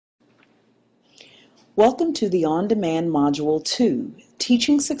Welcome to the On-Demand Module 2,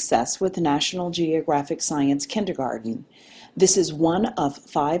 Teaching Success with National Geographic Science Kindergarten. This is one of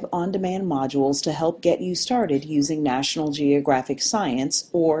 5 on-demand modules to help get you started using National Geographic Science,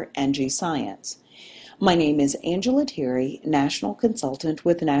 or NG Science. My name is Angela Terry, National Consultant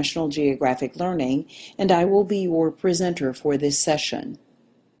with National Geographic Learning, and I will be your presenter for this session.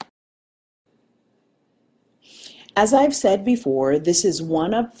 As I've said before, this is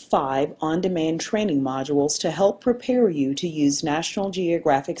one of 5 on-demand training modules to help prepare you to use National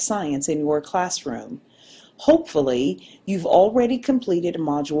Geographic Science in your classroom. Hopefully, you've already completed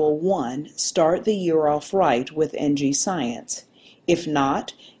Module 1, Start the Year Off Right with NG Science. If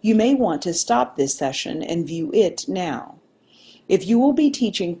not, you may want to stop this session and view it now. If you will be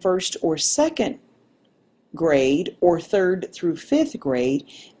teaching 1st or 2nd grade or 3rd through 5th grade,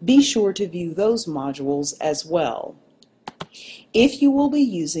 be sure to view those modules as well. If you will be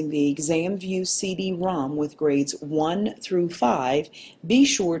using the ExamView CD-ROM with grades 1 through 5, be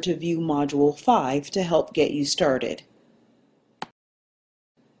sure to view Module 5 to help get you started.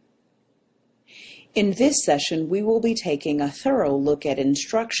 In this session, we will be taking a thorough look at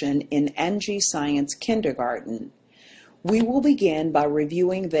instruction in NG Science Kindergarten. We will begin by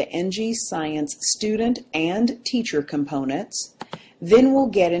reviewing the NG Science student and teacher components. Then we'll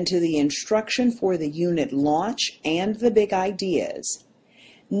get into the instruction for the unit launch and the big ideas.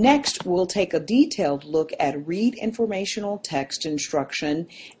 Next, we'll take a detailed look at read informational text instruction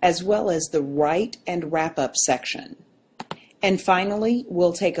as well as the write and wrap-up section. And finally,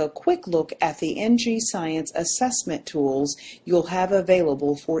 we'll take a quick look at the NG Science assessment tools you'll have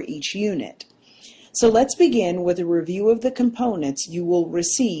available for each unit. So let's begin with a review of the components you will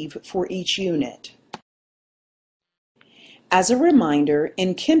receive for each unit. As a reminder,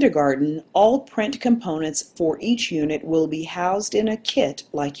 in kindergarten, all print components for each unit will be housed in a kit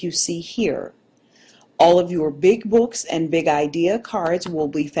like you see here. All of your big books and big idea cards will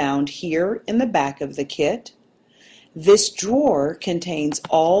be found here in the back of the kit. This drawer contains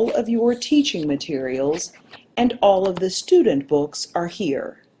all of your teaching materials, and all of the student books are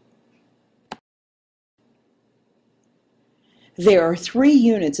here. There are 3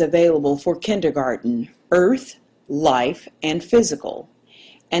 units available for kindergarten: Earth, Life, and Physical.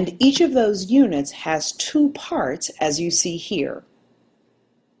 And each of those units has 2 parts, as you see here.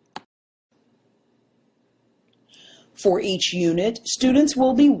 For each unit, students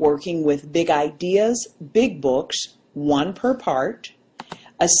will be working with Big Ideas, Big Books, 1 per part,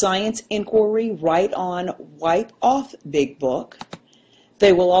 a Science Inquiry Write-On, Wipe-Off Big Book.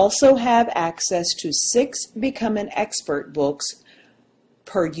 They will also have access to 6 Become an Expert books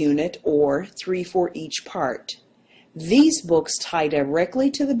per unit, or 3 for each part. These books tie directly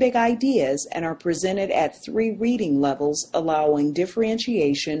to the big ideas and are presented at 3 reading levels, allowing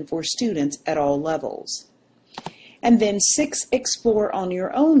differentiation for students at all levels. And then 6 Explore on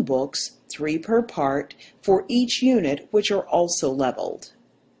Your Own books, 3 per part, for each unit, which are also leveled.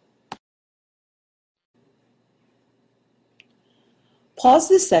 Pause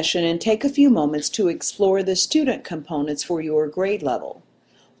this session and take a few moments to explore the student components for your grade level.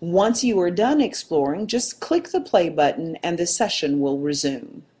 Once you are done exploring, just click the play button and the session will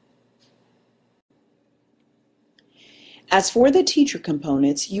resume. As for the teacher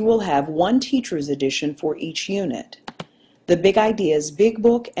components, you will have 1 teacher's edition for each unit. The Big Ideas Big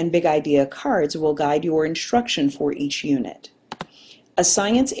Book and Big Idea cards will guide your instruction for each unit. A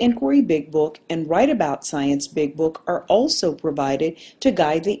Science Inquiry Big Book and Write About Science Big Book are also provided to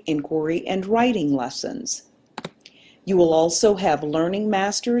guide the inquiry and writing lessons. You will also have Learning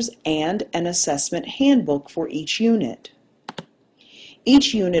Masters and an Assessment Handbook for each unit.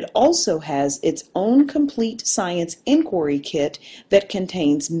 Each unit also has its own complete Science Inquiry kit that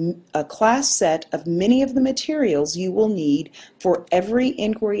contains a class set of many of the materials you will need for every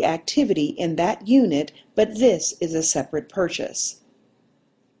inquiry activity in that unit, but this is a separate purchase.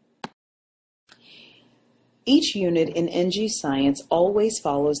 Each unit in NG Science always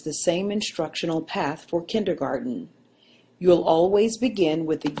follows the same instructional path for kindergarten. You'll always begin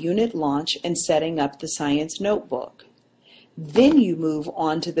with the unit launch and setting up the science notebook. Then you move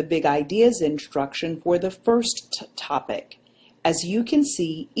on to the Big Ideas instruction for the first topic. As you can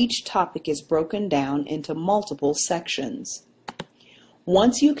see, each topic is broken down into multiple sections.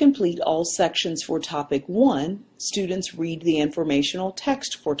 Once you complete all sections for topic 1, students read the informational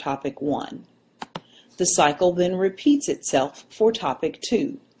text for topic 1. The cycle then repeats itself for topic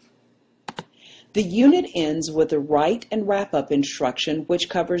 2. The unit ends with a write and wrap-up instruction, which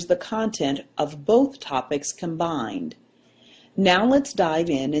covers the content of both topics combined. Now let's dive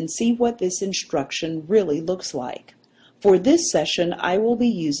in and see what this instruction really looks like. For this session, I will be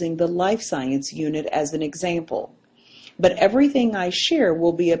using the Life Science unit as an example, but everything I share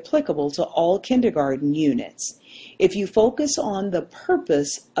will be applicable to all kindergarten units. If you focus on the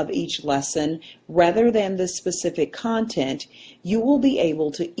purpose of each lesson rather than the specific content, you will be able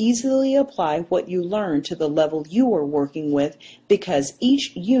to easily apply what you learn to the level you are working with because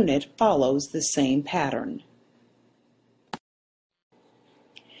each unit follows the same pattern.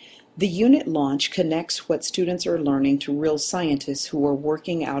 The unit launch connects what students are learning to real scientists who are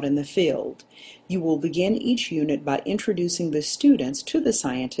working out in the field. You will begin each unit by introducing the students to the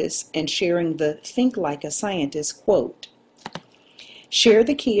scientists and sharing the Think Like a Scientist quote. Share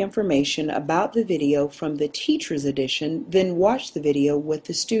the key information about the video from the Teacher's Edition, then watch the video with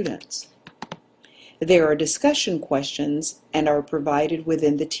the students. There are discussion questions and are provided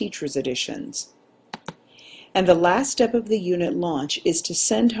within the Teacher's Editions. And the last step of the unit launch is to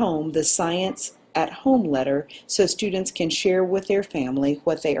send home the Science at Home letter so students can share with their family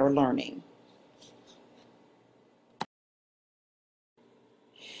what they are learning.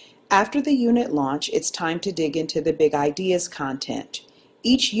 After the unit launch, it's time to dig into the Big Ideas content.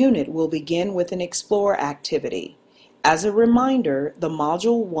 Each unit will begin with an Explore activity. As a reminder, the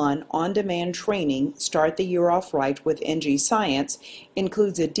Module 1 on-demand training, Start the Year Off Right with NG Science,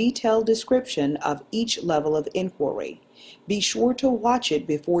 includes a detailed description of each level of inquiry. Be sure to watch it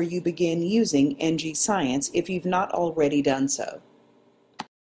before you begin using NG Science if you've not already done so.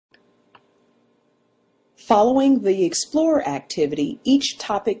 Following the Explore activity, each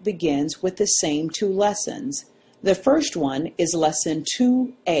topic begins with the same 2 lessons. The first one is Lesson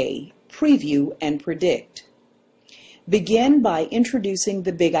 2A, Preview and Predict. Begin by introducing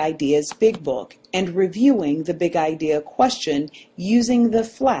the Big Ideas Big Book and reviewing the Big Idea question using the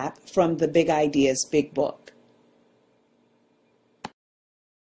flap from the Big Ideas Big Book.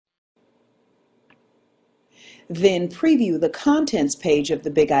 Then preview the contents page of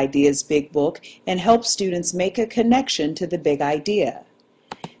the Big Ideas Big Book and help students make a connection to the big idea.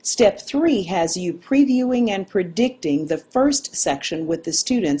 Step 3 has you previewing and predicting the first section with the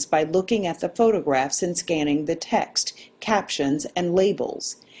students by looking at the photographs and scanning the text, captions, and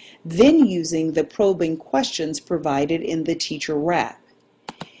labels, then using the probing questions provided in the teacher wrap.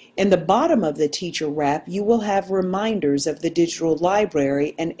 In the bottom of the teacher wrap, you will have reminders of the digital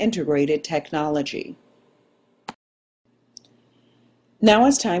library and integrated technology. Now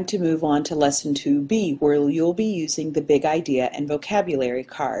it's time to move on to Lesson 2B, where you'll be using the Big Idea and vocabulary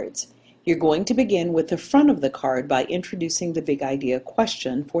cards. You're going to begin with the front of the card by introducing the Big Idea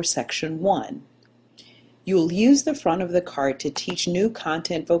question for Section 1. You'll use the front of the card to teach new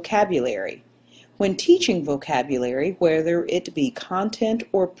content vocabulary. When teaching vocabulary, whether it be content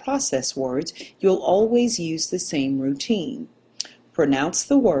or process words, you'll always use the same routine. Pronounce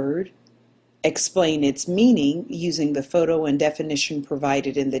the word, explain its meaning using the photo and definition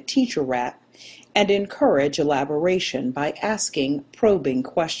provided in the teacher wrap, and encourage elaboration by asking probing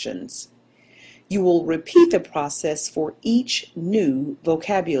questions. You will repeat the process for each new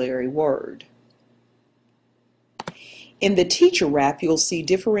vocabulary word. In the teacher wrap, you'll see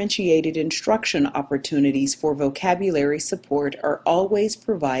differentiated instruction opportunities for vocabulary support are always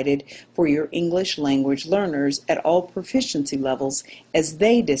provided for your English language learners at all proficiency levels as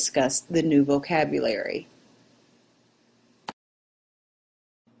they discuss the new vocabulary.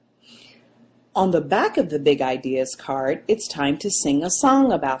 On the back of the Big Ideas card, it's time to sing a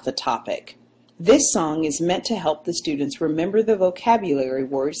song about the topic. This song is meant to help the students remember the vocabulary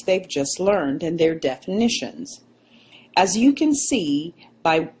words they've just learned and their definitions. As you can see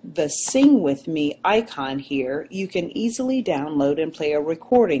by the Sing With Me icon here, you can easily download and play a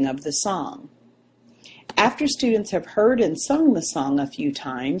recording of the song. After students have heard and sung the song a few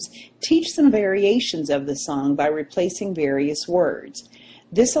times, teach them variations of the song by replacing various words.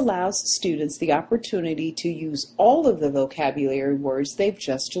 This allows students the opportunity to use all of the vocabulary words they've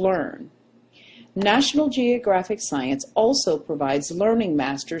just learned. National Geographic Science also provides learning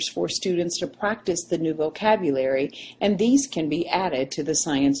masters for students to practice the new vocabulary, and these can be added to the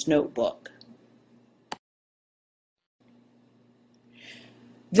science notebook.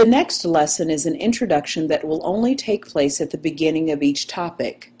 The next lesson is an introduction that will only take place at the beginning of each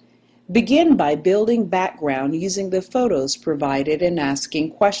topic. Begin by building background using the photos provided and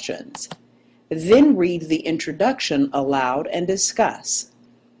asking questions. Then read the introduction aloud and discuss.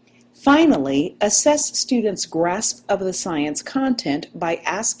 Finally, assess students' grasp of the science content by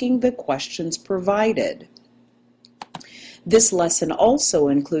asking the questions provided. This lesson also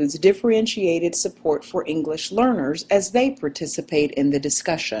includes differentiated support for English learners as they participate in the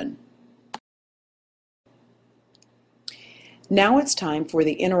discussion. Now it's time for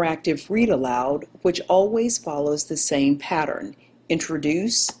the interactive read aloud, which always follows the same pattern: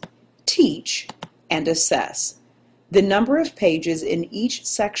 introduce, teach, and assess. The number of pages in each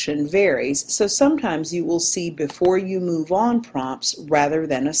section varies, so sometimes you will see before you move on prompts rather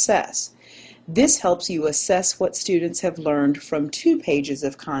than assess. This helps you assess what students have learned from 2 pages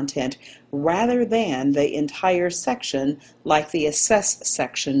of content rather than the entire section like the assess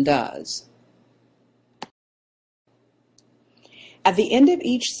section does. At the end of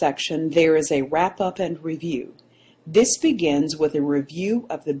each section, there is a wrap-up and review. This begins with a review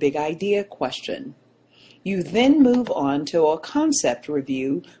of the big idea question. You then move on to a concept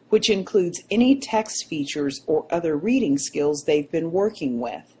review, which includes any text features or other reading skills they've been working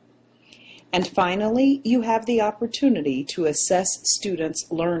with. And finally, you have the opportunity to assess students'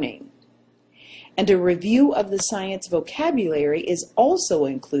 learning. And a review of the science vocabulary is also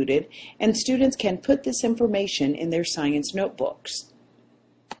included, and students can put this information in their science notebooks.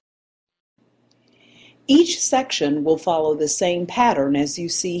 Each section will follow the same pattern as you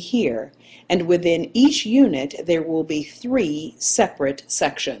see here, and within each unit there will be 3 separate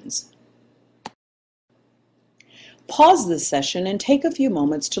sections. Pause the session and take a few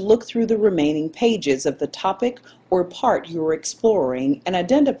moments to look through the remaining pages of the topic or part you're exploring and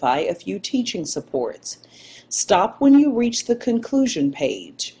identify a few teaching supports. Stop when you reach the conclusion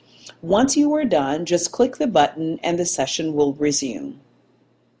page. Once you are done, just click the button and the session will resume.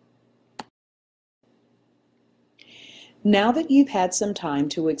 Now that you've had some time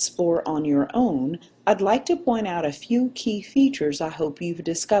to explore on your own, I'd like to point out a few key features I hope you've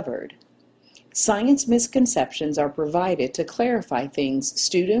discovered. Science misconceptions are provided to clarify things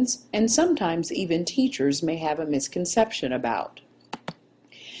students and sometimes even teachers may have a misconception about.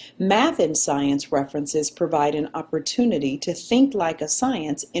 Math and science references provide an opportunity to think like a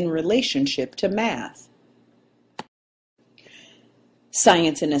science in relationship to math.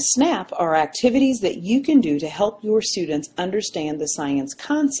 Science in a Snap are activities that you can do to help your students understand the science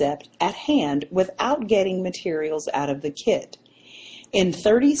concept at hand without getting materials out of the kit. In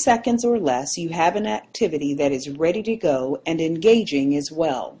 30 seconds or less, you have an activity that is ready to go and engaging as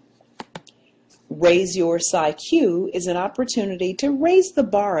well. Raise Your SciQ is an opportunity to raise the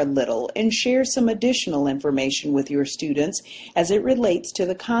bar a little and share some additional information with your students as it relates to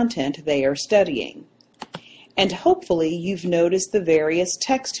the content they are studying. And hopefully you've noticed the various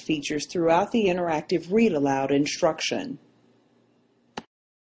text features throughout the interactive read aloud instruction.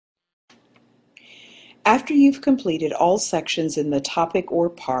 After you've completed all sections in the topic or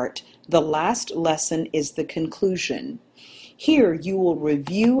part, the last lesson is the conclusion. Here you will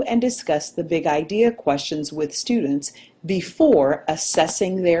review and discuss the big idea questions with students before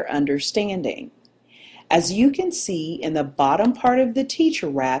assessing their understanding. As you can see in the bottom part of the teacher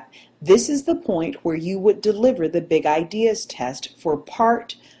wrap, this is the point where you would deliver the big ideas test for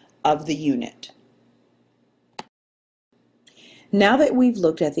part of the unit. Now that we've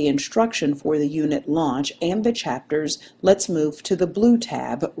looked at the instruction for the unit launch and the chapters, let's move to the blue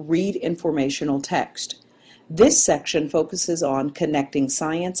tab, Read Informational Text. This section focuses on connecting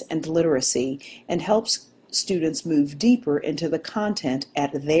science and literacy and helps students move deeper into the content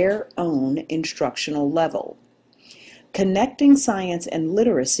at their own instructional level. Connecting science and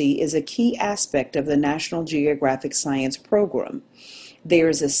literacy is a key aspect of the National Geographic Science program. There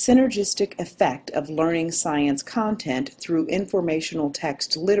is a synergistic effect of learning science content through informational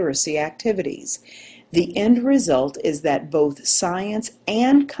text literacy activities. The end result is that both science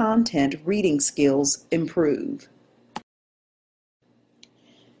and content reading skills improve.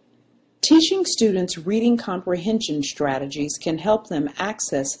 Teaching students reading comprehension strategies can help them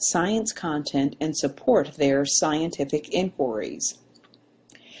access science content and support their scientific inquiries.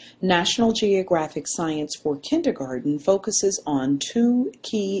 National Geographic Science for Kindergarten focuses on 2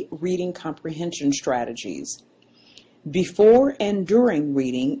 key reading comprehension strategies. Before and during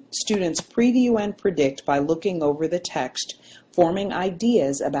reading, students preview and predict by looking over the text, forming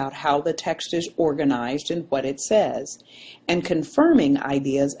ideas about how the text is organized and what it says, and confirming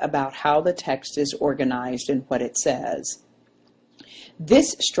ideas about how the text is organized and what it says.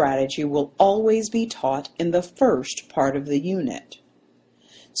 This strategy will always be taught in the first part of the unit.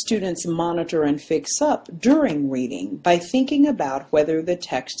 Students monitor and fix up during reading by thinking about whether the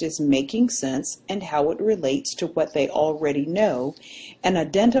text is making sense and how it relates to what they already know, and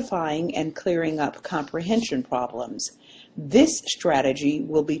identifying and clearing up comprehension problems. This strategy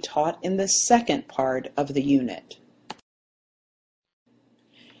will be taught in the second part of the unit.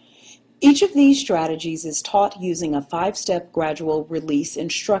 Each of these strategies is taught using a 5-step gradual release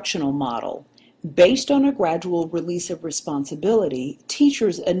instructional model. Based on a gradual release of responsibility,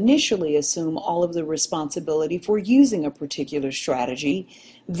 teachers initially assume all of the responsibility for using a particular strategy,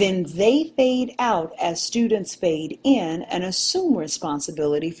 then they fade out as students fade in and assume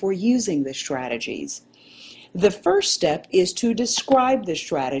responsibility for using the strategies. The first step is to describe the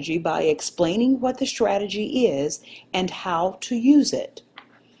strategy by explaining what the strategy is and how to use it.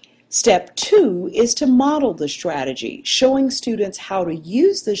 Step 2 is to model the strategy, showing students how to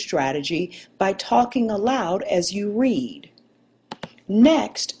use the strategy by talking aloud as you read.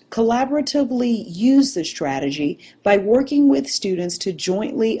 Next, collaboratively use the strategy by working with students to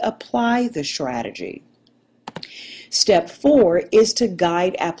jointly apply the strategy. Step 4 is to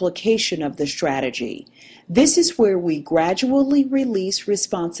guide application of the strategy. This is where we gradually release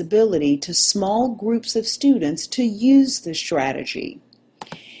responsibility to small groups of students to use the strategy.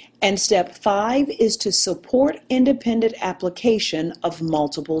 And step 5 is to support independent application of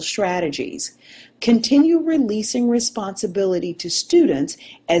multiple strategies. Continue releasing responsibility to students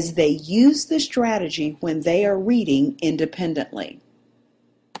as they use the strategy when they are reading independently.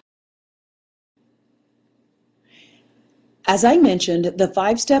 As I mentioned, the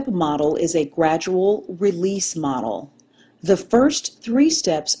 5-step model is a gradual release model. The first 3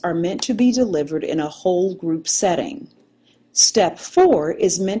 steps are meant to be delivered in a whole group setting. Step 4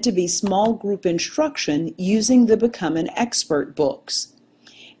 is meant to be small group instruction using the Become an Expert books.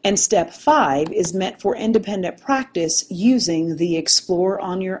 And Step 5 is meant for independent practice using the Explore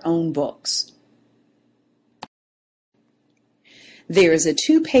on Your Own books. There is a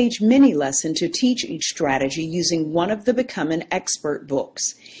 2-page mini lesson to teach each strategy using one of the Become an Expert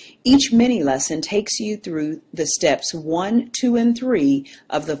books. Each mini lesson takes you through the steps 1, 2, and 3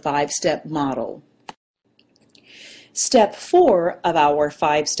 of the 5-step model. Step 4 of our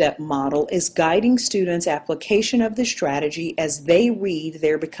 5-step model is guiding students' application of the strategy as they read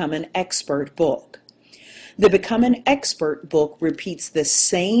their Become an Expert book. The Become an Expert book repeats the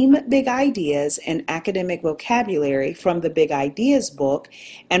same big ideas and academic vocabulary from the Big Ideas book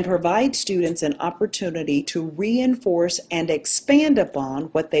and provides students an opportunity to reinforce and expand upon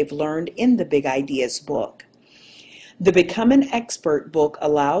what they've learned in the Big Ideas book. The Become an Expert book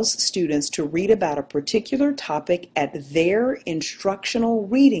allows students to read about a particular topic at their instructional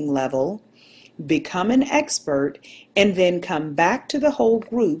reading level, become an expert, and then come back to the whole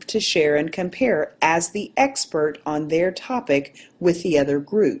group to share and compare as the expert on their topic with the other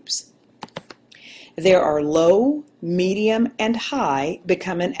groups. There are low, medium, and high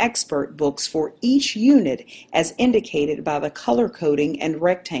Become an Expert books for each unit as indicated by the color coding and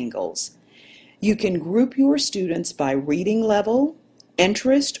rectangles. You can group your students by reading level,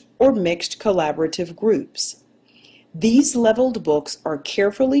 interest, or mixed collaborative groups. These leveled books are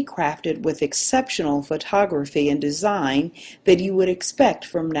carefully crafted with exceptional photography and design that you would expect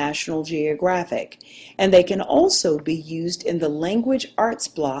from National Geographic, and they can also be used in the language arts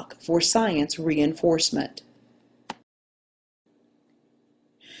block for science reinforcement.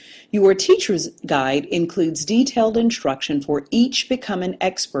 Your teacher's guide includes detailed instruction for each Become an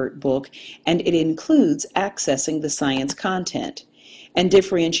Expert book, and it includes accessing the science content. And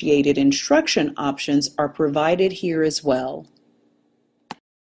differentiated instruction options are provided here as well.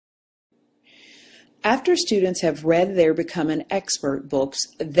 After students have read their Become an Expert books,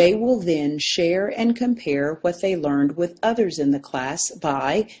 they will then share and compare what they learned with others in the class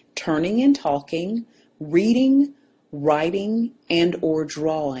by turning and talking, reading, writing, and/or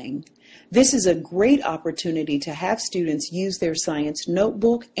drawing. This is a great opportunity to have students use their science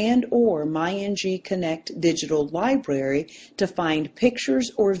notebook and/or MyNG Connect digital library to find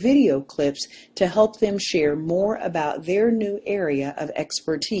pictures or video clips to help them share more about their new area of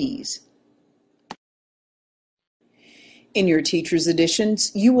expertise. In your teacher's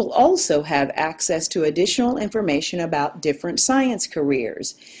editions, you will also have access to additional information about different science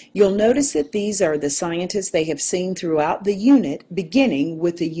careers. You'll notice that these are the scientists they have seen throughout the unit, beginning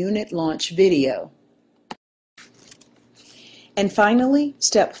with the unit launch video. And finally,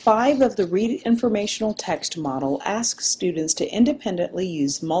 Step 5 of the Read Informational Text model asks students to independently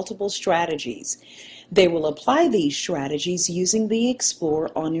use multiple strategies. They will apply these strategies using the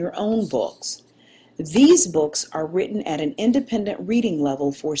Explore on Your Own books. These books are written at an independent reading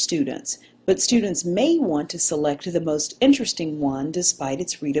level for students, but students may want to select the most interesting one despite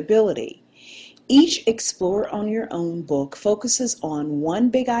its readability. Each Explore on Your Own book focuses on one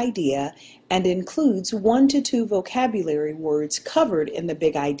big idea and includes 1 to 2 vocabulary words covered in the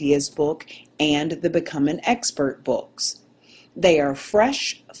Big Ideas book and the Become an Expert books. They are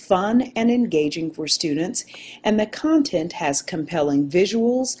fresh, fun, and engaging for students, and the content has compelling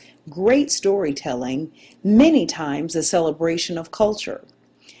visuals, great storytelling, many times a celebration of culture.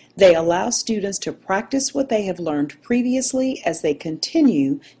 They allow students to practice what they have learned previously as they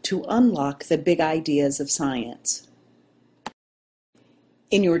continue to unlock the big ideas of science.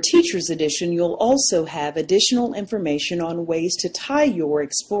 In your Teacher's Edition, you'll also have additional information on ways to tie your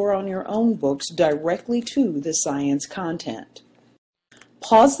Explore on Your Own books directly to the science content.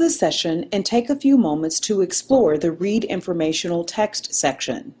 Pause the session and take a few moments to explore the Read Informational Text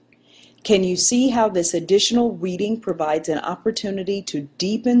section. Can you see how this additional reading provides an opportunity to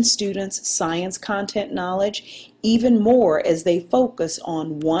deepen students' science content knowledge even more as they focus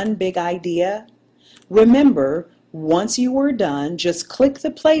on one big idea? Remember, once you are done, just click the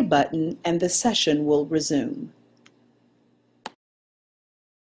play button and the session will resume.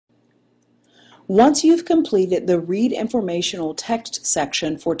 Once you've completed the Read Informational Text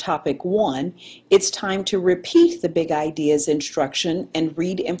section for Topic 1, it's time to repeat the Big Ideas instruction and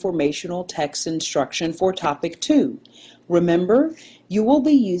Read Informational Text instruction for Topic 2. Remember, you will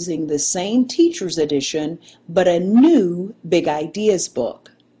be using the same Teacher's Edition, but a new Big Ideas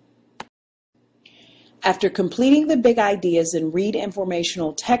book. After completing the Big Ideas and Read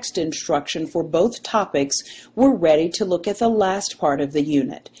Informational Text instruction for both topics, we're ready to look at the last part of the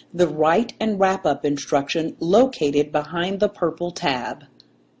unit, the Write and Wrap Up instruction located behind the purple tab.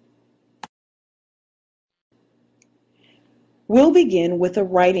 We'll begin with a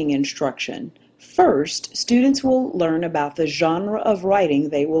writing instruction. First, students will learn about the genre of writing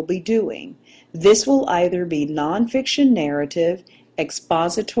they will be doing. This will either be nonfiction narrative,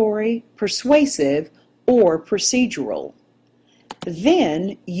 expository, persuasive, or procedural.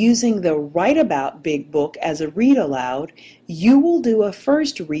 Then, using the Write About Big Book as a read aloud, you will do a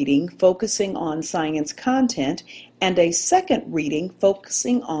first reading focusing on science content and a second reading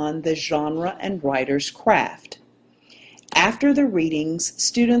focusing on the genre and writer's craft. After the readings,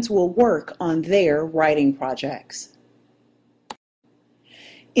 students will work on their writing projects.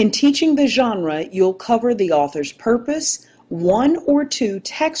 In teaching the genre, you'll cover the author's purpose, 1 or 2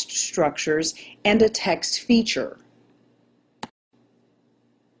 text structures, and a text feature.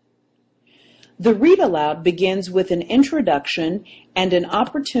 The read aloud begins with an introduction and an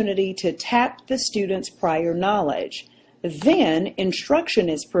opportunity to tap the student's prior knowledge. Then, instruction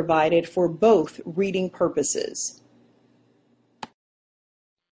is provided for both reading purposes.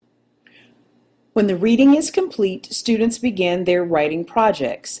 When the reading is complete, students begin their writing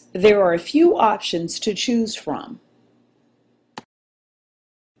projects. There are a few options to choose from.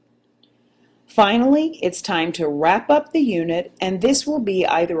 Finally, it's time to wrap up the unit, and this will be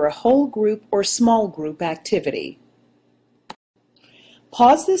either a whole group or small group activity.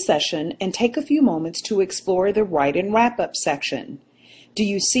 Pause the session and take a few moments to explore the Write and Wrap Up section. Do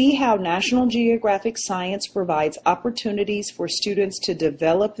you see how National Geographic Science provides opportunities for students to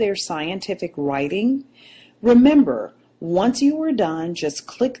develop their scientific writing? Remember, once you are done, just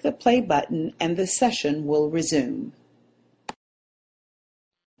click the play button and the session will resume.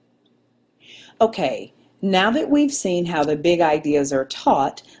 Okay, now that we've seen how the big ideas are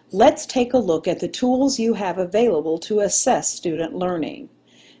taught, let's take a look at the tools you have available to assess student learning.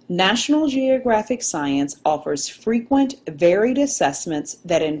 National Geographic Science offers frequent, varied assessments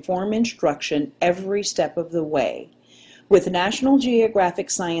that inform instruction every step of the way. With National Geographic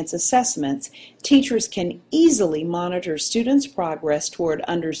Science assessments, teachers can easily monitor students' progress toward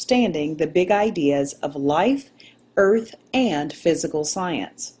understanding the big ideas of life, earth, and physical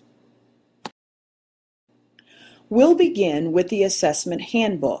science. We'll begin with the Assessment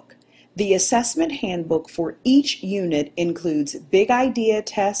Handbook. The Assessment Handbook for each unit includes big idea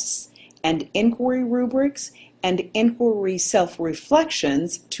tests and inquiry rubrics and inquiry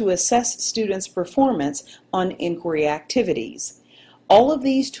self-reflections to assess students' performance on inquiry activities. All of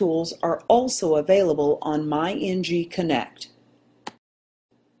these tools are also available on MyNGConnect.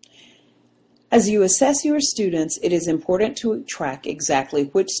 As you assess your students, it is important to track exactly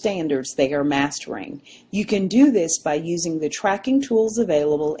which standards they are mastering. You can do this by using the tracking tools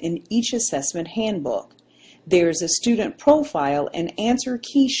available in each assessment handbook. There is a student profile and answer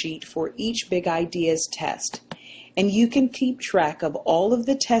key sheet for each Big Ideas test, and you can keep track of all of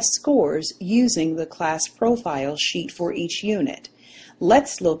the test scores using the class profile sheet for each unit.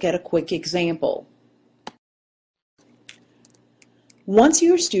 Let's look at a quick example. Once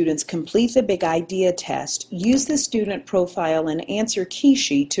your students complete the Big Idea test, use the student profile and answer key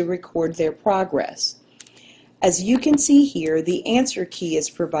sheet to record their progress. As you can see here, the answer key is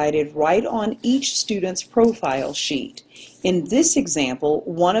provided right on each student's profile sheet. In this example,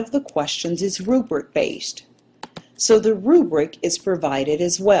 one of the questions is rubric-based, so the rubric is provided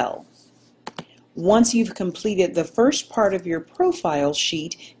as well. Once you've completed the first part of your profile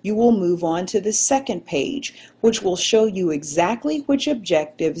sheet, you will move on to the second page, which will show you exactly which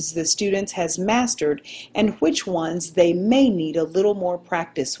objectives the students has mastered and which ones they may need a little more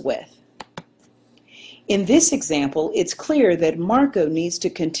practice with. In this example, it's clear that Marco needs to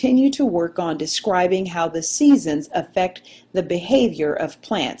continue to work on describing how the seasons affect the behavior of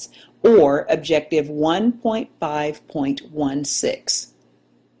plants, or Objective 1.5.16.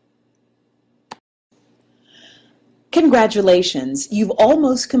 Congratulations! You've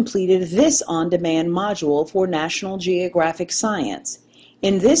almost completed this on-demand module for National Geographic Science.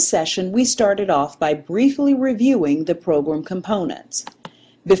 In this session, we started off by briefly reviewing the program components.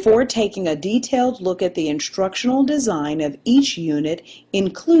 Before taking a detailed look at the instructional design of each unit,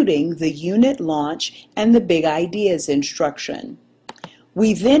 including the unit launch and the Big Ideas instruction.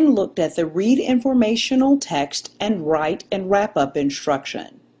 We then looked at the read informational text and write and wrap-up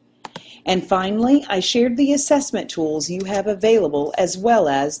instruction. And finally, I shared the assessment tools you have available as well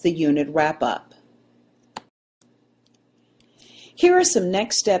as the unit wrap-up. Here are some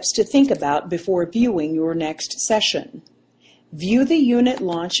next steps to think about before viewing your next session. View the unit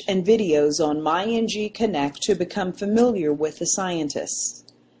launch and videos on MyNG Connect to become familiar with the scientists.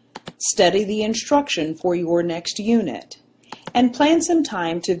 Study the instruction for your next unit. And plan some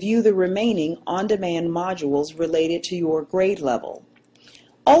time to view the remaining on-demand modules related to your grade level.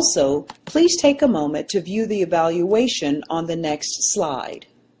 Also, please take a moment to view the evaluation on the next slide.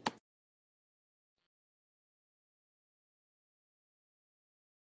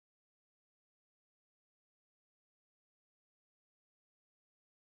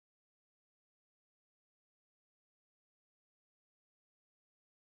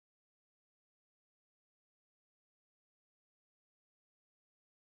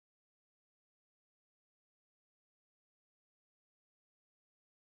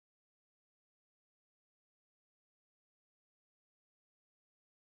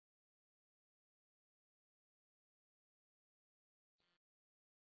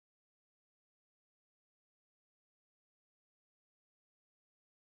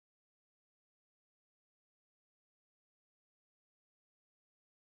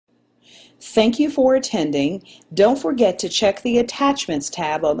 Thank you for attending. Don't forget to check the Attachments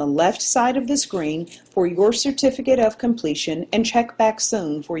tab on the left side of the screen for your certificate of completion and check back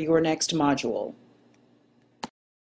soon for your next module.